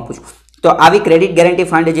ગેરંટી હું આપું છું. તો આવી ક્રેડિટ ગેરંટી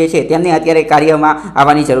ફંડ જે છે તેમને અત્યારે કાર્યમાં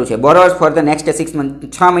આવવાની જરૂર છે. બોરોવર્સ ફોર ધ નેક્સ્ટ 6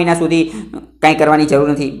 મંથ, 6 મહિના સુધી કંઈ કરવાની જરૂર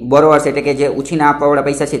નથી. બોરોવર્સ એટલે કે જે ઉછીના આપવાવાળા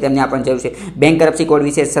પૈસા છે તેમને આપવાની જરૂર છે. બેંક કરપ્સી કોડ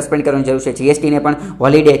વિશે સસ્પેન્ડ કરવાની જરૂર છે. જીએસટીને પણ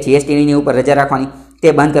હોલિડે, જીએસટીની ઉપર રજા રાખવાની,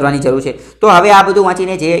 તે બંધ કરવાની જરૂર છે. તો હવે આ બધું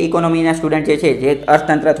વાંચીને જે ઇકોનોમીના સ્ટુડન્ટ જે છે, જે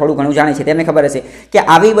અર્થતંત્ર થોડું ઘણું જાણે છે, તેમને ખબર હશે કે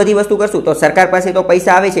આવી બધી વસ્તુ કરશું તો સરકાર પાસે તો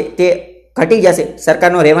પૈસા આવે છે તે ઘટી જશે,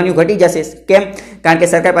 સરકારનો રેવન્યુ ઘટી જશે. કેમ? કારણ કે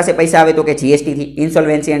સરકાર પાસે પૈસા આવે તો કે જીએસટીથી,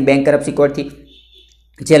 ઇન્સોલ્વન્સી એન્ડ બેંક કરપ્સી કોડથી,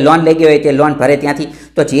 જે લોન લઈ ગયો હોય તે લોન ભરે ત્યાંથી.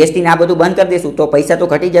 તો જીએસટીને આ બધું બંધ કરી દેશું તો પૈસા તો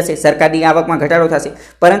ઘટી જશે, સરકારની આવકમાં ઘટાડો થશે.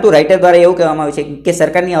 પરંતુ રાઇટર દ્વારા એવું કહેવામાં આવે છે કે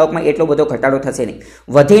સરકારની આવકમાં એટલો બધો ઘટાડો થશે નહીં.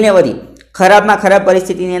 વધીને વધી ખરાબમાં ખરાબ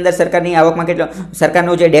પરિસ્થિતિની અંદર સરકારની આવકમાં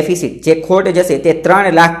સરકારનો જે ડેફિસિટ, જે ખોટ જશે તે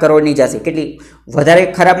 3 લાખ કરોડની જશે. કેટલી વધારે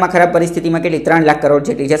ખરાબમાં ખરાબ પરિસ્થિતિમાં કેટલી 3 લાખ કરોડ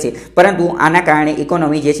જેટલી જશે. પરંતુ આના કારણે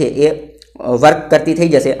ઇકોનોમી જે છે એ વર્ક કરતી થઈ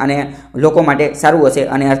જશે અને લોકો માટે સારું હશે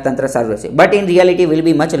અને અર્થતંત્ર સારું હશે. But in reality will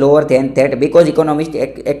be much lower than that because economic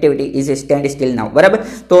activity is stand steel નાઉ. બરાબર,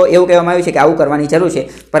 તો એવું કહેવામાં આવ્યું છે કે આવું કરવાની જરૂર છે,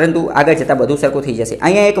 પરંતુ આગળ જતાં બધું સરખું થઈ જશે.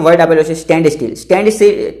 અહીંયા એક વર્ડ આપેલો છે સ્ટેન્ડ સ્ટીલ.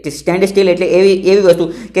 સ્ટેન્ડ સ્ટીલ એટલે એવી વસ્તુ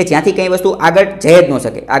કે જ્યાંથી કંઈ વસ્તુ આગળ જઈ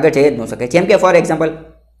જ ન શકે. જેમ કે ફોર એક્ઝામ્પલ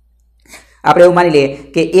આપણે એવું માની લઈએ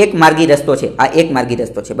કે એક માર્ગી રસ્તો છે, આ એક માર્ગી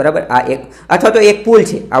રસ્તો છે, બરાબર, આ એક, અથવા તો એક પુલ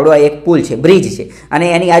છે, આવડો આ એક પુલ છે, બ્રિજ છે, અને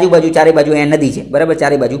એની આજુબાજુ ચારે બાજુ અહીંયા નદી છે, બરાબર,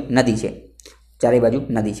 ચારે બાજુ નદી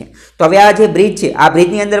છે. તો હવે આ જે બ્રિજ છે, આ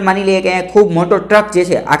બ્રિજની અંદર માની લઈએ કે અહીંયા ખૂબ મોટો ટ્રક જે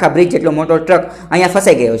છે, આખા બ્રિજ જેટલો મોટો ટ્રક અહીંયા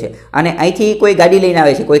ફસાઈ ગયો છે, અને અહીંથી કોઈ ગાડી લઈને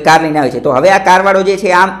આવે છે, કોઈ કાર લઈને આવે છે. તો હવે આ કારવાળો જે છે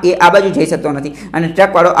આમ એ આ બાજુ જઈ શકતો નથી અને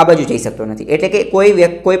ટ્રકવાળો આ બાજુ જઈ શકતો નથી. એટલે કે કોઈ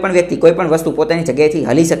પણ વ્યક્તિ, કોઈ પણ વસ્તુ પોતાની જગ્યાએથી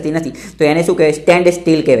હલી શકતી નથી. તો એને શું કહેવાય? સ્ટેન્ડ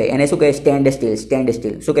સ્ટીલ કહેવાય. એને શું કહેવાય? Stand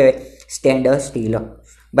steel. શું કહેવાય? Stand steel.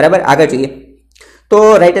 બરાબર, આગળ જોઈએ તો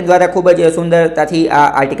રાઇટર દ્વારા ખૂબ જ સુંદરતાથી આ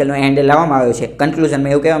આર્ટિકલનો એન્ડ લાવવામાં આવ્યો છે.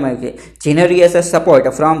 કન્ક્લુઝનમાં એવું કહેવામાં આવ્યું છે, જીનરિયસ support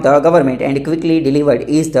from the government and quickly delivered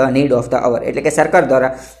is the need of the અવર. એટલે કે સરકાર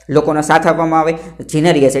દ્વારા લોકોનો સાથ આપવામાં આવે,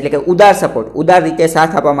 જીનરિયસ એટલે કે ઉદાર સપોર્ટ, ઉદાર રીતે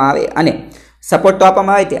સાથ આપવામાં આવે અને સપોર્ટ તો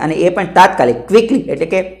આપવામાં આવે અને એ પણ તાત્કાલિક, ક્વિકલી એટલે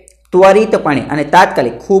કે ત્વરિતપણે અને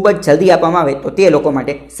તાત્કાલિક ખૂબ જ જલ્દી આપવામાં આવે તો તે લોકો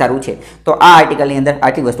માટે સારું છે. તો આ આર્ટિકલની અંદર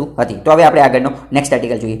આટલી વસ્તુ હતી. તો હવે આપણે આગળનો નેક્સ્ટ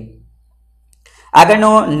આર્ટિકલ જોઈએ.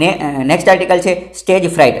 આગળનો નેક્સ્ટ આર્ટિકલ છે સ્ટેજ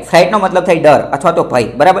ફ્રાઇટ. ફ્રાઇટનો મતલબ થાય ડર અથવા તો ભય,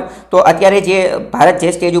 બરાબર. તો અત્યારે જે ભારત જે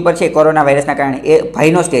સ્ટેજ ઉપર છે કોરોના વાયરસના કારણે એ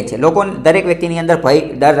ભયનો સ્ટેજ છે. લોકો દરેક વ્યક્તિની અંદર ભય,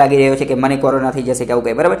 ડર લાગી રહ્યો છે કે મને કોરોના થઈ જશે કે આવું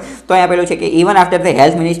કંઈ, બરાબર. તો અહીંયા પેલું છે કે even after the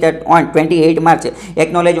health minister on 28 March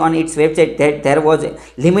acknowledge on it's website that there was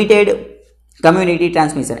limited community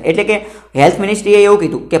transmission. એટલે કે હેલ્થ મિનિસ્ટ્રીએ એવું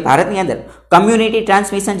કીધું કે ભારતની અંદર કમ્યુનિટી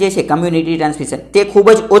ટ્રાન્સમિશન જે છે, કમ્યુનિટી ટ્રાન્સમિશન તે ખૂબ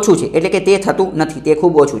જ ઓછું છે. એટલે કે તે થતું નથી, તે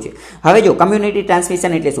ખૂબ ઓછું છે. હવે જો કમ્યુનિટી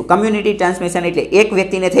ટ્રાન્સમિશન એટલે શું? કમ્યુનિટી ટ્રાન્સમિશન એટલે એક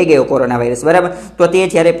વ્યક્તિને થઈ ગયો કોરોના વાયરસ, બરાબર. તો તે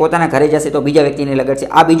જ્યારે પોતાના ઘરે જશે તો બીજા વ્યક્તિને લગાડશે,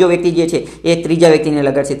 આ બીજો વ્યક્તિ જે છે એ ત્રીજા વ્યક્તિને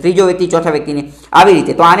લગાડશે, ત્રીજો વ્યક્તિ ચોથા વ્યક્તિને, આવી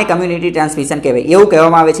રીતે. તો આને કમ્યુનિટી ટ્રાન્સમિશન કહેવાય, એવું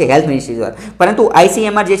કહેવામાં આવે છે હેલ્થ મિનિસ્ટ્રી દ્વારા. પરંતુ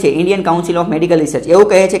ICMR જે છે, Indian council of medical research, એવું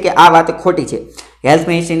કહે છે કે આ વાત ખોટી છે, હેલ્થ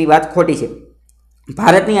મિનિસ્ટ્રીની વાત ખોટી છે.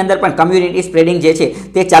 ભારતની અંદર પણ કમ્યુનિટી સ્પ્રેડિંગ જે છે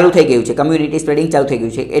તે ચાલુ થઈ ગયું છે, કમ્યુનિટી સ્પ્રેડિંગ ચાલુ થઈ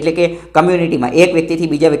ગયું છે. એટલે કે કમ્યુનિટીમાં એક વ્યક્તિથી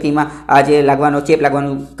બીજા વ્યક્તિમાં આ જે લાગવાનો, ચેપ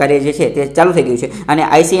લાગવાનું કાર્ય જે છે તે ચાલુ થઈ ગયું છે. અને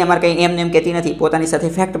ICMR કંઈ એમ કહેતી નથી, પોતાની સાથે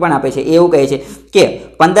ફેક્ટ પણ આપે છે. એવું કહે છે કે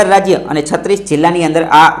 15 રાજ્ય અને 36 જિલ્લાની અંદર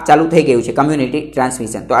આ ચાલુ થઈ ગયું છે કમ્યુનિટી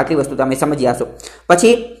ટ્રાન્સમિશન. તો આટલી વસ્તુ તમે સમજી આવશો.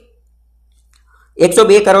 પછી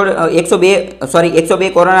 102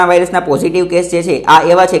 કોરોના વાયરસના પોઝિટિવ કેસ જે છે આ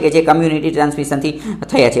એવા છે કે જે કમ્યુનિટી ટ્રાન્સમિશનથી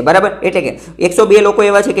થયા છે, બરાબર. એટલે કે 102 લોકો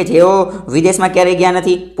એવા છે કે જેઓ વિદેશમાં ક્યારેય ગયા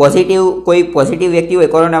નથી, કોઈ પોઝિટિવ વ્યક્તિ હોય,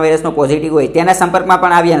 કોરોના વાયરસનો પોઝિટિવ હોય, તેના સંપર્કમાં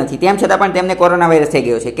પણ આવ્યા નથી, તેમ છતાં પણ તેમને કોરોના વાયરસ થઈ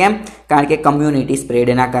ગયો છે. કેમ? કારણ કે કમ્યુનિટી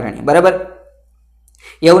સ્પ્રેડના કારણે, બરાબર.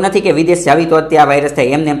 એવું નથી કે વિદેશ જાવી તો ત્યાં વાયરસ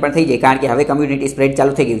થાય, એમને એમ પણ થઈ જાય, કારણ કે હવે કમ્યુનિટી સ્પ્રેડ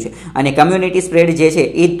ચાલુ થઈ ગયું છે. અને કમ્યુનિટી સ્પ્રેડ જે છે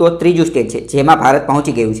એ તો ત્રીજું સ્ટેજ છે જેમાં ભારત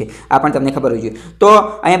પહોંચી ગયું છે, આ પણ તમને ખબર હોવી જોઈએ. તો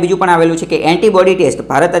અહીંયા બીજું પણ આવેલું છે કે એન્ટીબોડી ટેસ્ટ.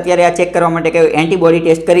 ભારત અત્યારે આ ચેક કરવા માટે કે એન્ટીબોડી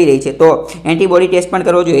ટેસ્ટ કરી રહી છે, તો એન્ટીબોડી ટેસ્ટ પણ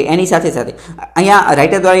કરવો જોઈએ. એની સાથે સાથે અહીંયા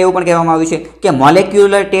રાઇટર દ્વારા એવું પણ કહેવામાં આવ્યું છે કે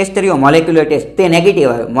મોલેક્યુલર ટેસ્ટ રહ્યો, મોલેક્યુલર ટેસ્ટ તે નેગેટિવ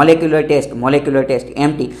આવે, મોલેક્યુલર ટેસ્ટ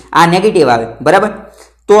MT આ નેગેટિવ આવે, બરાબર.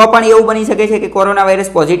 તો પણ એવું બની શકે છે કે કોરોના વાયરસ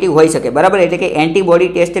પોઝિટિવ હોઈ શકે, બરાબર. એટલે કે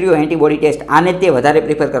એન્ટીબોડી ટેસ્ટ રહ્યો, એન્ટીબોડી ટેસ્ટ આને જ તે વધારે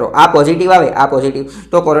પ્રિફર કરો. આ પોઝિટિવ આવે, આ પોઝિટિવ,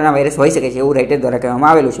 તો કોરોના વાયરસ હોઈ શકે છે, એવું રાઇટર દ્વારા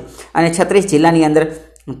કહેવામાં આવેલું છે. અને 36 જિલ્લાની અંદર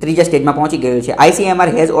ત્રીજા સ્ટેજમાં પહોંચી ગયું છે. ICMR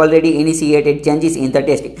has already initiated changes in the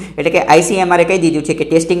testing. એટલે કે ICMR કહી દીધું છે કે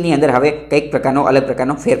ટેસ્ટિંગની અંદર હવે કંઈક પ્રકારનો અલગ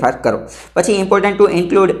પ્રકારનો ફેરફાર કરો. પછી important to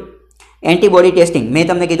include antibody testing. મેં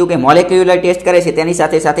તમને કીધું કે મોલેક્યુલર ટેસ્ટ કરે છે, તેની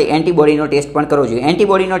સાથે સાથે એન્ટીબોડીનો ટેસ્ટ પણ કરવો જોઈએ.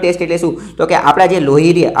 એન્ટીબોડીનો ટેસ્ટ એટલે શું? તો કે આપણા જે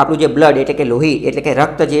લોહી, આપણું જે બ્લડ એટલે કે લોહી એટલે કે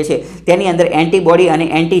રક્ત જે છે તેની અંદર એન્ટીબોડી અને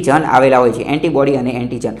એન્ટીજન આવેલા હોય છે, એન્ટીબોડી અને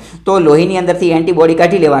એન્ટીજન. તો લોહીની અંદરથી એન્ટીબોડી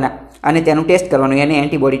કાઢી લેવાના અને તેનું ટેસ્ટ કરવાનું, એને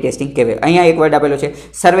એન્ટીબોડી ટેસ્ટિંગ કહેવાય. અહીંયા એક વર્ડ આપેલો છે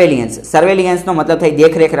સર્વેલિયન્સ. સર્વેલિયન્સનો મતલબ થાય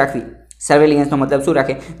દેખરેખ રાખવી. સર્વેલિયન્સનો મતલબ શું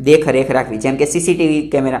રાખે? દેખરેખ રાખવી. જેમ કે CCTV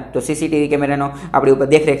કેમેરા, તો CCTV કેમેરાનો આપણી ઉપર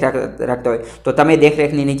દેખરેખ રાખતા હોય તો તમે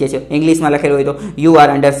દેખરેખની નીચે છે. ઇંગ્લિશમાં લખેલું હોય તો યુ આર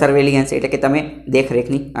અંડર સર્વેલિયન્સ, એટલે કે તમે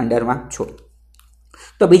દેખરેખની અંડરમાં છો.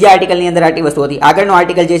 તો બીજા આર્ટિકલની અંદર આટલી વસ્તુ હતી. આગળનો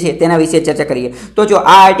આર્ટિકલ જે છે તેના વિશે ચર્ચા કરીએ. તો જો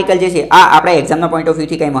આ આર્ટિકલ જે છે આ આપણા એક્ઝામના પોઈન્ટ ઓફ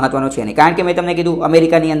વ્યૂથી કંઈ મહત્વનો છે નહીં, કારણ કે મેં તમને કીધું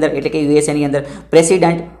અમેરિકાની અંદર એટલે કે USAની અંદર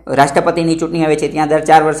પ્રેસિડન્ટ, રાષ્ટ્રપતિની ચૂંટણી આવે છે, ત્યાં દર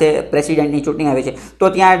 4 વર્ષે પ્રેસિડેન્ટની ચૂંટણી આવે છે. તો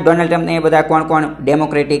ત્યાં ડોનાલ્ડ ટ્રમ્પને એ બધા કોણ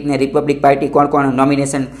ડેમોક્રેટિક ને રિપબ્લિક પાર્ટી કોણ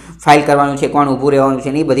નોમિનેશન ફાઇલ કરવાનું છે, કોણ ઊભું રહેવાનું છે,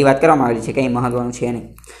 એ બધી વાત કરવામાં આવેલી છે, કંઈ મહત્વનું છે નહીં.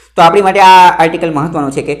 તો આપણી માટે આ આર્ટિકલ મહત્વનો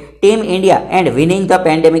છે કે team India and winning the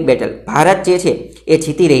pandemic battle. Bharat જે છે એ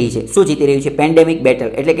જીતી રહી છે. શું જીતી રહ્યું છે? Pandemic battle.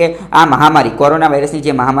 એટલે કે આ મહામારી, કોરોના વાયરસની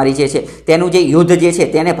જે મહામારી જે છે તેનું જે યુદ્ધ જે છે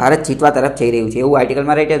તેને ભારત જીતવા તરફ જઈ રહ્યું છે, એવું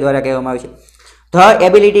આર્ટિકલમાં રાઇટર દ્વારા કહેવામાં આવે છે. The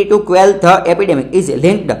ability to quell the epidemic is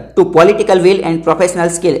linked to political will and professional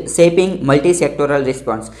skill shaping multi-sectoral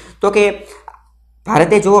response. તો કે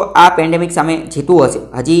ભારતે જો આ પેન્ડેમિક સામે જીતવું હશે,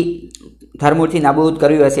 હજી ધરમૂળથી નાબૂદ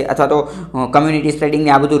કર્યું હશે અથવા તો કમ્યુનિટી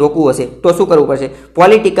સ્પ્રેડિંગને આ બધું રોકવું હશે, તો શું કરવું પડશે?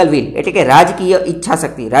 પોલિટિકલ વિલ એટલે કે રાજકીય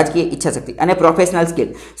ઈચ્છાશક્તિ અને પ્રોફેશનલ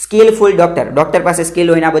સ્કિલફુલ ડોક્ટર પાસે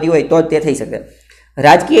સ્કિલ હોય ને આ બધી હોય તો જ તે થઈ શકે.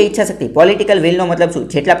 રાજકીય ઈચ્છાશક્તિ, પોલિટિકલ વિલનો મતલબ શું?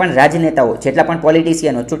 જેટલા પણ રાજનેતાઓ, જેટલા પણ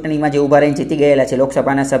પોલિટિશિયનો ચૂંટણીમાં જે ઊભા રહીને જીતી ગયેલા છે,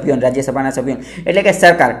 લોકસભાના સભ્યો, રાજ્યસભાના સભ્યો, એટલે કે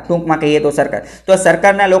સરકાર, ટૂંકમાં કહીએ તો સરકાર, તો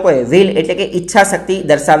સરકારના લોકોએ વિલ એટલે કે ઈચ્છાશક્તિ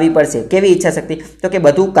દર્શાવવી પડશે. કેવી ઈચ્છાશક્તિ? તો કે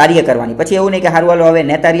બધું કાર્ય કરવાની. પછી એવું નહીં કે હારું હાલો હવે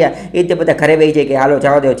નેતા રહ્યા એ રીતે બધા ઘરે બેસી જાય કે હાલો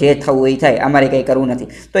જવા દો, જે થવું એ થાય, અમારે કંઈ કરવું નથી,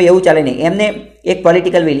 તો એવું ચાલે નહીં. એમને એક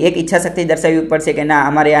પોલિટિકલ વિલ, એક ઈચ્છાશક્તિ દર્શાવવી પડશે કે ના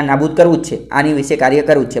અમારે આ નાબૂદ કરવું જ છે, આની વિશે કાર્ય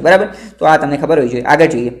કરવું જ છે, બરાબર. તો આ તમને ખબર હોવી જોઈએ.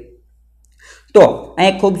 આગળ જોઈએ તો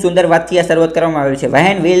અહીં ખૂબ સુંદર વાતથી આ શરૂઆત કરવામાં આવેલી છે.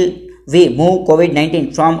 વી move COVID-19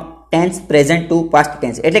 from tense present two past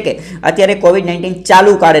tense, એટલે કે અત્યારે COVID-19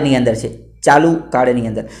 ચાલુ કાળની અંદર છે, ચાલુ કાળની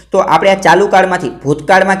અંદર. તો આપણે આ ચાલુ કાળમાંથી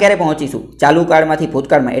ભૂતકાળમાં ક્યારે પહોંચીશું? ચાલુ કાળમાંથી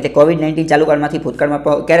ભૂતકાળમાં, એટલે COVID-19 ચાલુ કાળમાંથી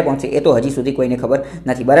ભૂતકાળમાં ક્યારે પહોંચશે એ તો હજી સુધી કોઈને ખબર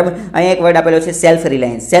નથી, બરાબર. અહીંયા એક વર્ડ આપેલો છે સેલ્ફ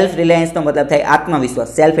રિલાયન્સ. સેલ્ફ રિલાયન્સનો મતલબ થાય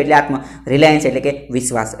આત્મવિશ્વાસ. સેલ્ફ એટલે આત્મ, રિલાયન્સ એટલે કે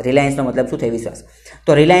વિશ્વાસ. રિલાયન્સનો મતલબ શું થાય? વિશ્વાસ.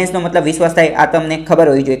 તો રિલાયન્સનો મતલબ વિશ્વાસ થાય, આ તમને ખબર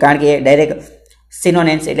હોવી જોઈએ, કારણ કે ડાયરેક્ટ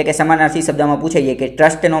સિનોનેમ્સ એટલે કે સમાનાર્થી શબ્દમાં પૂછાઈ જાય કે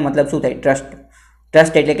ટ્રસ્ટનો મતલબ શું થાય? ટ્રસ્ટ.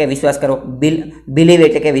 ટ્રસ્ટ એટલે કે વિશ્વાસ કરો, બિલીવ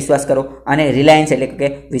એટલે કે વિશ્વાસ કરો, અને રિલાયન્સ એટલે કે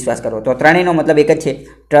વિશ્વાસ કરો. તો ત્રણેયનો મતલબ એક જ છે,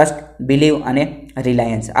 ટ્રસ્ટ, બિલીવ અને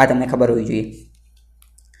રિલાયન્સ. આ તમને ખબર હોવી જોઈએ.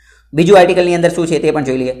 બીજું આર્ટિકલની અંદર શું છે તે પણ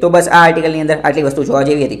જોઈ લઈએ. તો બસ આ આર્ટિકલની અંદર આટલી વસ્તુ જોવા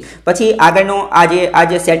જેવી હતી. પછી આગળનો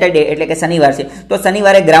આજે સેટરડે એટલે કે શનિવાર છે, તો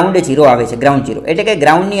શનિવારે ગ્રાઉન્ડ ઝીરો આવે છે. ગ્રાઉન્ડ ઝીરો એટલે કે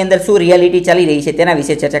ગ્રાઉન્ડની અંદર શું રિયાલિટી ચાલી રહી છે તેના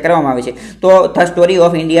વિશે ચર્ચા કરવામાં આવે છે. તો the story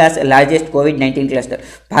of India's largest COVID-19 cluster,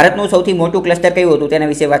 ભારતનું સૌથી મોટું ક્લસ્ટર કયું હતું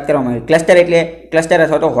તેના વિશે વાત કરવામાં આવી. ક્લસ્ટર એટલે ક્લસ્ટર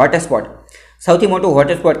અથવા તો હોટસ્પોટ. સૌથી મોટું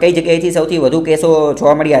હોટસ્પોટ કઈ જગ્યાએથી સૌથી વધુ કેસો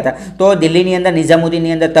જોવા મળ્યા હતા? તો દિલ્હીની અંદર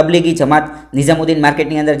નિઝામુદ્દીનની અંદર તબલીગી જમાત નિઝામુદ્દીન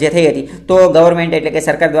માર્કેટની અંદર જે થઈ હતી, તો ગવર્મેન્ટ એટલે કે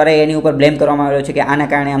સરકાર દ્વારા એની ઉપર બ્લેમ કરવામાં આવ્યો છે કે આના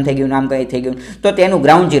કારણે આમ થઈ ગયું, આમ કંઈ થઈ ગયું. તો તેનું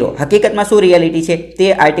ગ્રાઉન્ડ ઝીરો હકીકતમાં શું રિયાલિટી છે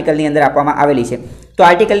તે આર્ટિકલની અંદર આપવામાં આવેલી છે. તો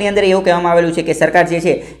આર્ટિકલની અંદર એવું કહેવામાં આવેલું છે કે સરકાર જે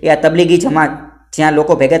છે એ આ તબલીગી જમાત જ્યાં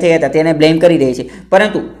લોકો ભેગા થયા હતા તેને બ્લેમ કરી રહી છે,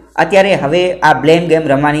 પરંતુ અત્યારે હવે આ બ્લેમ ગેમ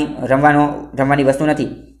રમવાની વસ્તુ નથી.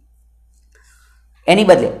 એની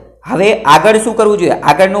બદલે હવે આગળ શું કરવું જોઈએ?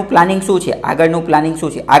 આગળનું પ્લાનિંગ શું છે?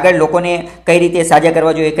 આગળ લોકોને કઈ રીતે સાજા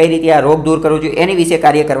કરવા જોઈએ, કઈ રીતે આ રોગ દૂર કરવો જોઈએ, એની વિશે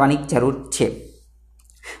કાર્ય કરવાની જરૂર છે.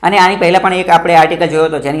 અને આની પહેલાં પણ એક આપણે આર્ટિકલ જોયો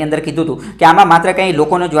હતો જેની અંદર કીધું હતું કે આમાં માત્ર કંઈ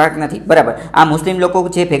લોકોનો જ વાંક નથી, બરાબર. આ મુસ્લિમ લોકો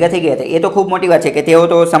જે ભેગા થઈ ગયા હતા એ તો ખૂબ મોટી વાત છે કે તેઓ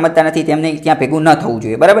તો સમજતા નથી, તેમને ત્યાં ભેગું ન થવું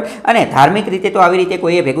જોઈએ, બરાબર. અને ધાર્મિક રીતે તો આવી રીતે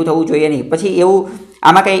કોઈએ ભેગું થવું જોઈએ નહીં. પછી એવું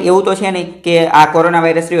આમાં કંઈ એવું તો છે નહીં કે આ કોરોના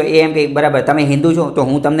વાયરસ રહ્યો એ એમ કે બરાબર તમે હિન્દુ છો તો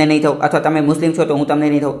હું તમને નહીં થઉં, અથવા તમે મુસ્લિમ છો તો હું તમને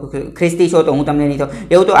નહીં થઉં, ખ્રિસ્તી છો તો હું તમને નહીં થઉં.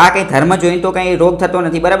 એવું તો આ કંઈ ધર્મ જોઈને તો કંઈ રોગ થતો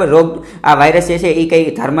નથી, બરાબર. રોગ આ વાયરસ જે છે એ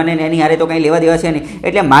કંઈ ધર્મને એની હારે તો કંઈ લેવા દેવા છે નહીં.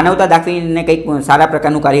 એટલે માનવતા દાખવીને કંઈક સારા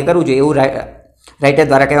પ્રકારનું કાર્ય કરવું જોઈએ એવું રાઇટર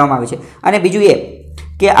દ્વારા કહેવામાં આવે છે. અને બીજું એ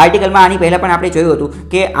કે આર્ટિકલમાં આની પહેલાં પણ આપણે જોયું હતું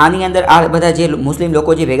કે આની અંદર આ બધા જે મુસ્લિમ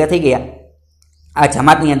લોકો જે ભેગા થઈ ગયા આ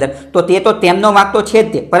જમાતની અંદર, તો તે તો તેમનો વાંક તો છે જ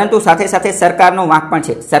તે, પરંતુ સાથે સાથે સરકારનો વાંક પણ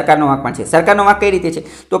છે. સરકારનો વાંક કઈ રીતે છે?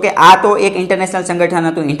 તો કે આ તો એક ઇન્ટરનેશનલ સંગઠન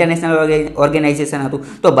હતું, ઇન્ટરનેશનલ ઓર્ગેનાઇઝેશન હતું.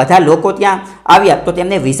 તો બધા લોકો ત્યાં આવ્યા તો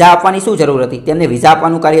તેમને વિઝા આપવાની શું જરૂર હતી? તેમને વિઝા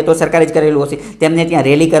આપવાનું કાર્ય તો સરકારે જ કરેલું હશે. તેમને ત્યાં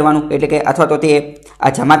રેલી કરવાનું એટલે કે અથવા તો તે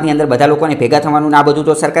આ જમાતની અંદર બધા લોકોને ભેગા થવાનું આ બધું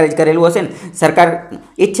તો સરકારે જ કરેલું હશે ને. સરકાર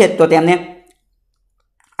ઈચ્છે તો તેમને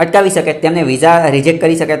અટકાવી શકે, તેમને વિઝા રિજેક્ટ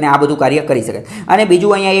કરી શકે અને આ બધું કાર્ય કરી શકે. અને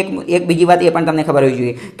બીજું અહીંયા એક બીજી વાત એ પણ તમને ખબર હોવી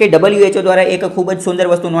જોઈએ કે WHO દ્વારા એક ખૂબ જ સુંદર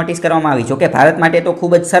વસ્તુ નોટિસ કરવામાં આવી છે કે ભારત માટે તો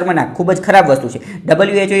ખૂબ જ શર્મનાક, ખૂબ જ ખરાબ વસ્તુ છે.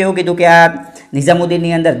 WHO એવું કીધું કે આ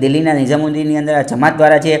નિઝામુદ્દીનની અંદર, દિલ્હીના નિઝામુદ્દીનની અંદર આ જમાત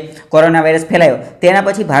દ્વારા જે કોરોના વાયરસ ફેલાયો તેના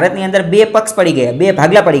પછી ભારતની અંદર બે પક્ષ પડી ગયા, બે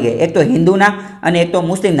ભાગલા પડી ગયા, એક તો હિન્દુના અને એક તો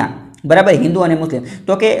મુસ્લિમના, બરાબર. હિન્દુ અને મુસ્લિમ.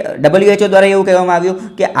 તો કે WHO દ્વારા એવું કહેવામાં આવ્યું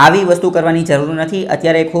કે આવી વસ્તુ કરવાની જરૂર નથી.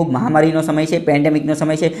 અત્યારે ખૂબ મહામારીનો સમય છે, પેન્ડેમિકનો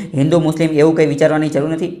સમય છે. હિન્દુ મુસ્લિમ એવું કંઈ વિચારવાની જરૂર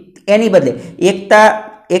નથી. એની બદલે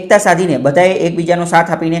એકતા સાધીને બધાએ એકબીજાનો સાથ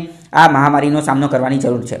આપીને આ મહામારીનો સામનો કરવાની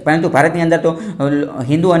જરૂર છે. પરંતુ ભારતની અંદર તો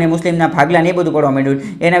હિન્દુ અને મુસ્લિમના ભાગલા ને એ બધું પડવા માંડ્યું.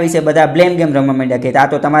 એના વિશે બધા બ્લેમ ગેમ રમવા માંડ્યા કે આ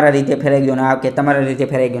તો તમારા રીતે ફેરાઈ ગયો ને આ કે તમારા રીતે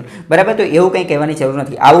ફેરાઈ ગયો, બરાબર. તો એવું કંઈ કહેવાની જરૂર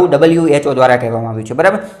નથી. આવું WHO દ્વારા કહેવામાં આવ્યું છે,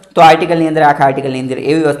 બરાબર. તો આર્ટિકલની અંદર, આખા આર્ટિકલની અંદર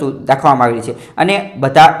એવી વસ્તુ દાખવવામાં આવેલી છે. અને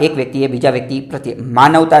બધા એક વ્યક્તિએ બીજા વ્યક્તિ પ્રત્યે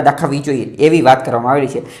માનવતા દાખવવી જોઈએ એવી વાત કરવામાં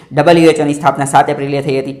આવેલી છે. WHOની સ્થાપના 7 એપ્રિલે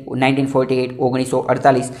થઈ હતી 1948,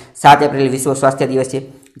 1948. 7 એપ્રિલ વિશ્વ સ્વાસ્થ્ય દિવસ છે.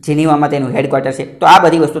 જીનીવામાં તેનું હેડક્વાર્ટર છે. તો આ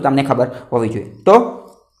બધી વસ્તુ તમને ખબર હોવી જોઈએ. તો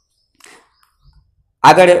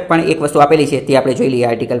આગળ પણ એક વસ્તુ આપેલી છે તે આપણે જોઈ લઈએ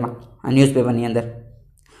આર્ટિકલમાં, ન્યૂઝપેપરની અંદર.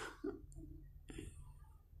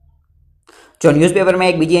 જો ન્યૂઝપેપરમાં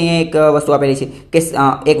એક બીજી અહીંયા એક વસ્તુ આપેલી છે કે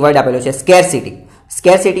એક વર્ડ આપેલો છે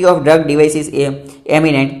સ્કેરસિટી ઓફ ડ્રગ ડિવાઇસીસ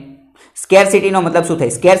એમિનેન્ટ. સ્કેરસિટીનો મતલબ શું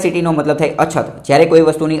થાય? સ્કેરસિટીનો મતલબ થાય અછત. જ્યારે કોઈ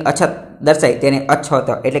વસ્તુની અછત દર્શાય તેને અછત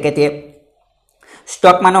એટલે કે તે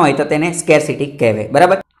સ્ટોકમાં ન હોય તો તેને સ્કેરસિટી કહેવાય,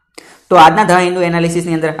 બરાબર. તો આજના ધ હિન્દુ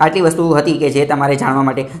એનાલિસિસની અંદર આટલી વસ્તુ હતી કે જે તમારે જાણવા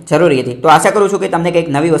માટે જરૂરી હતી. તો આશા કરું છું કે તમને કંઈક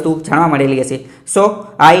નવી વસ્તુ જાણવા મળેલી હશે. સો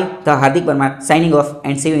આઈ the Hardik Parmar signing of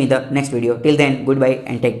and C you in the next video. Till then, good bye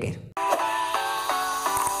and take care.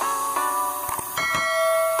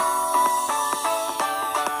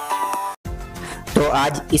 तो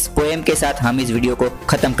आज इस पोएम के साथ हम इस वीडियो को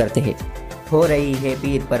ख़त्म करते हैं. हो रही है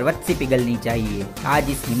पीर पर्वत से पिघलनी चाहिए, आज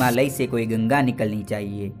इस हिमालय से कोई गंगा निकलनी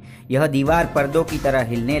चाहिए. यह दीवार पर्दों की तरह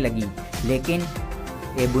हिलने लगी, लेकिन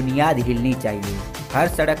ये बुनियाद हिलनी चाहिए. हर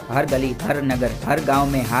सड़क, हर गली, हर नगर, हर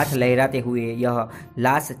गांव में हाथ लहराते हुए यह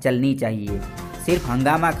लाश चलनी चाहिए. सिर्फ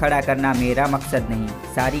हंगामा खड़ा करना मेरा मकसद नहीं,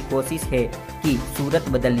 सारी कोशिश है कि सूरत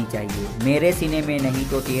बदलनी चाहिए। मेरे सीने में नहीं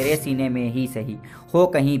तो तेरे सीने में ही सही हो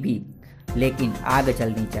कहीं भी, लेकिन आग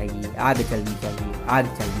चलनी चाहिए, आग चलनी चाहिए, आग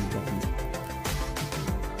चलनी चाहिए।